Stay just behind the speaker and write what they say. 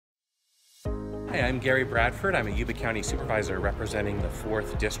Hi, I'm Gary Bradford. I'm a Yuba County Supervisor representing the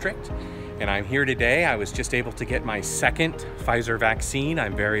 4th District, and I'm here today. I was just able to get my second Pfizer vaccine.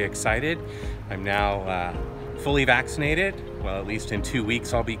 I'm very excited. I'm now fully vaccinated. Well, at least in 2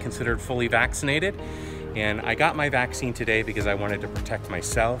 weeks I'll be considered fully vaccinated. And I got my vaccine today because I wanted to protect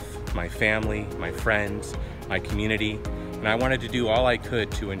myself, my family, my friends, my community, and I wanted to do all I could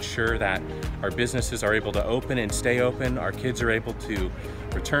to ensure that our businesses are able to open and stay open, our kids are able to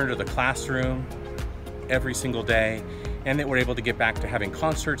return to the classroom every single day, and that we're able to get back to having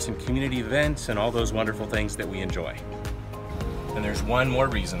concerts and community events and all those wonderful things that we enjoy. And there's one more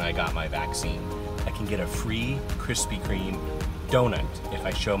reason I got my vaccine. I can get a free Krispy Kreme donut if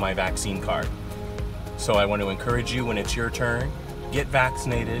I show my vaccine card. So I want to encourage you, when it's your turn, get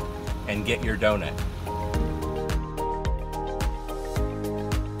vaccinated and get your donut.